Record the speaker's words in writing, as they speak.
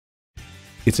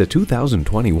It's a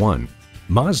 2021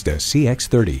 Mazda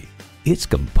CX-30. It's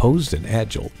composed and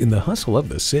agile in the hustle of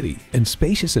the city and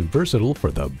spacious and versatile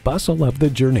for the bustle of the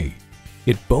journey.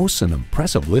 It boasts an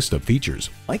impressive list of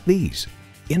features like these: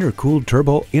 intercooled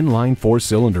turbo inline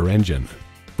 4-cylinder engine,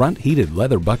 front heated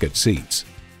leather bucket seats,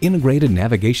 integrated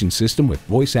navigation system with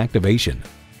voice activation,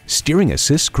 steering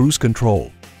assist cruise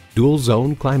control, dual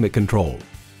zone climate control,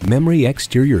 memory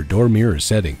exterior door mirror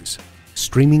settings,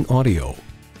 streaming audio,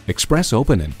 express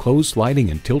open and close sliding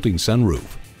and tilting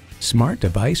sunroof, smart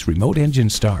device remote engine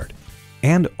start,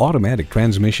 and automatic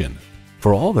transmission.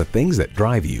 For all the things that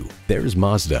drive you, there's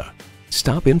Mazda.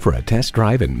 Stop in for a test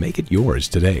drive and make it yours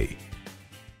today.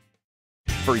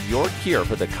 For your cure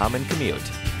for the common commute,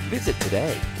 visit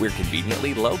today. We're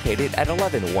conveniently located at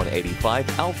 11185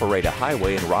 Alpharetta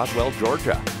Highway in Roswell,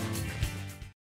 Georgia.